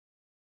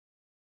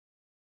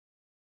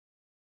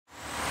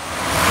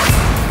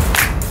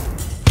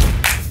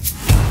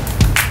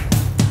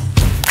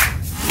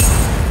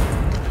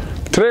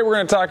Today we're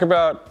going to talk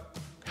about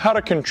how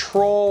to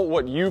control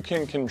what you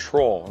can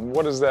control. And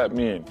what does that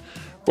mean?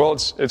 Well,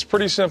 it's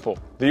pretty simple.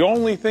 The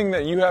only thing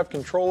that you have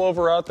control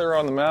over out there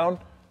on the mound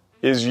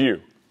is you,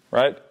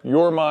 right?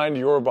 Your mind,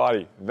 your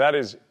body. That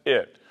is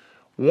it.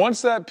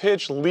 Once that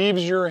pitch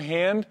leaves your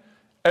hand,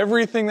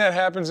 everything that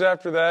happens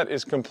after that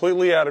is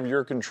completely out of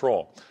your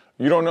control.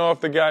 You don't know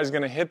if the guy's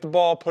going to hit the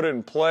ball, put it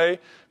in play.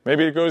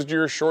 Maybe it goes to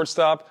your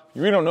shortstop.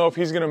 You don't know if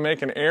he's going to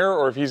make an error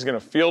or if he's going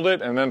to field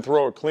it and then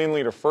throw it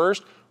cleanly to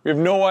first. We have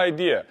no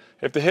idea.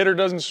 If the hitter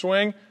doesn't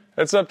swing,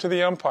 that's up to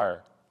the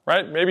umpire,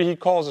 right? Maybe he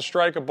calls a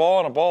strike a ball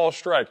and a ball a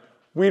strike.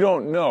 We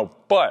don't know.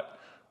 But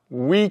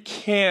we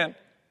can't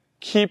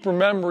keep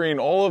remembering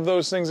all of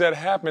those things that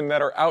happen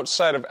that are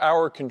outside of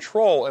our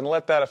control and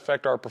let that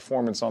affect our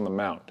performance on the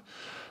mound.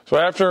 So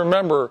I have to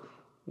remember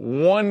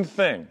one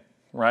thing,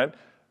 right?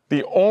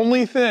 The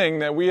only thing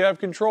that we have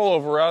control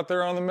over out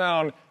there on the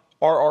mound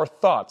are our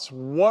thoughts.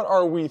 What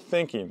are we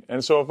thinking?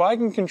 And so if I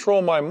can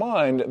control my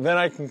mind, then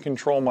I can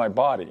control my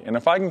body. And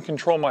if I can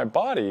control my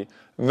body,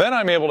 then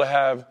I'm able to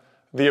have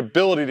the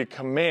ability to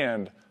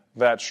command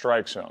that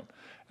strike zone.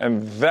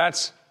 And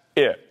that's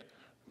it.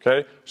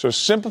 Okay? So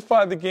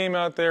simplify the game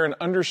out there and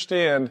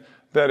understand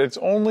that it's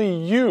only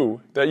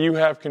you that you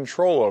have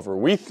control over.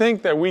 We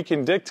think that we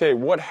can dictate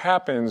what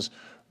happens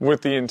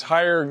with the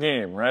entire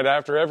game, right?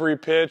 After every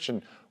pitch,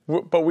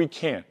 but we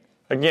can't.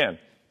 Again,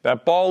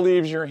 that ball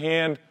leaves your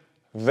hand,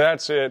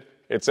 that's it.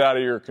 It's out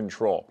of your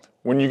control.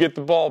 When you get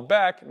the ball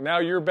back, now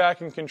you're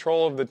back in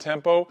control of the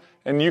tempo,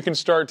 and you can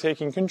start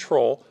taking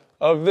control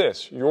of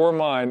this, your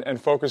mind, and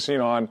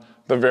focusing on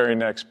the very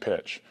next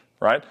pitch,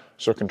 right?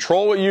 So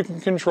control what you can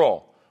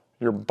control.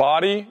 Your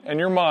body and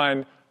your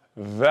mind,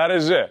 that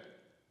is it.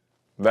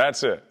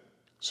 That's it.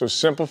 So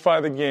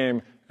simplify the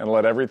game and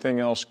let everything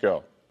else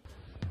go.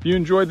 If you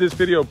enjoyed this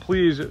video,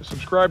 please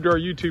subscribe to our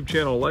YouTube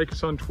channel, like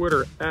us on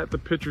Twitter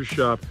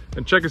 @ThePitcherShop,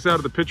 and check us out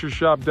at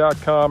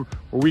thepitchershop.com,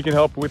 where we can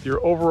help with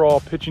your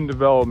overall pitching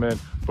development,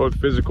 both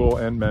physical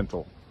and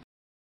mental.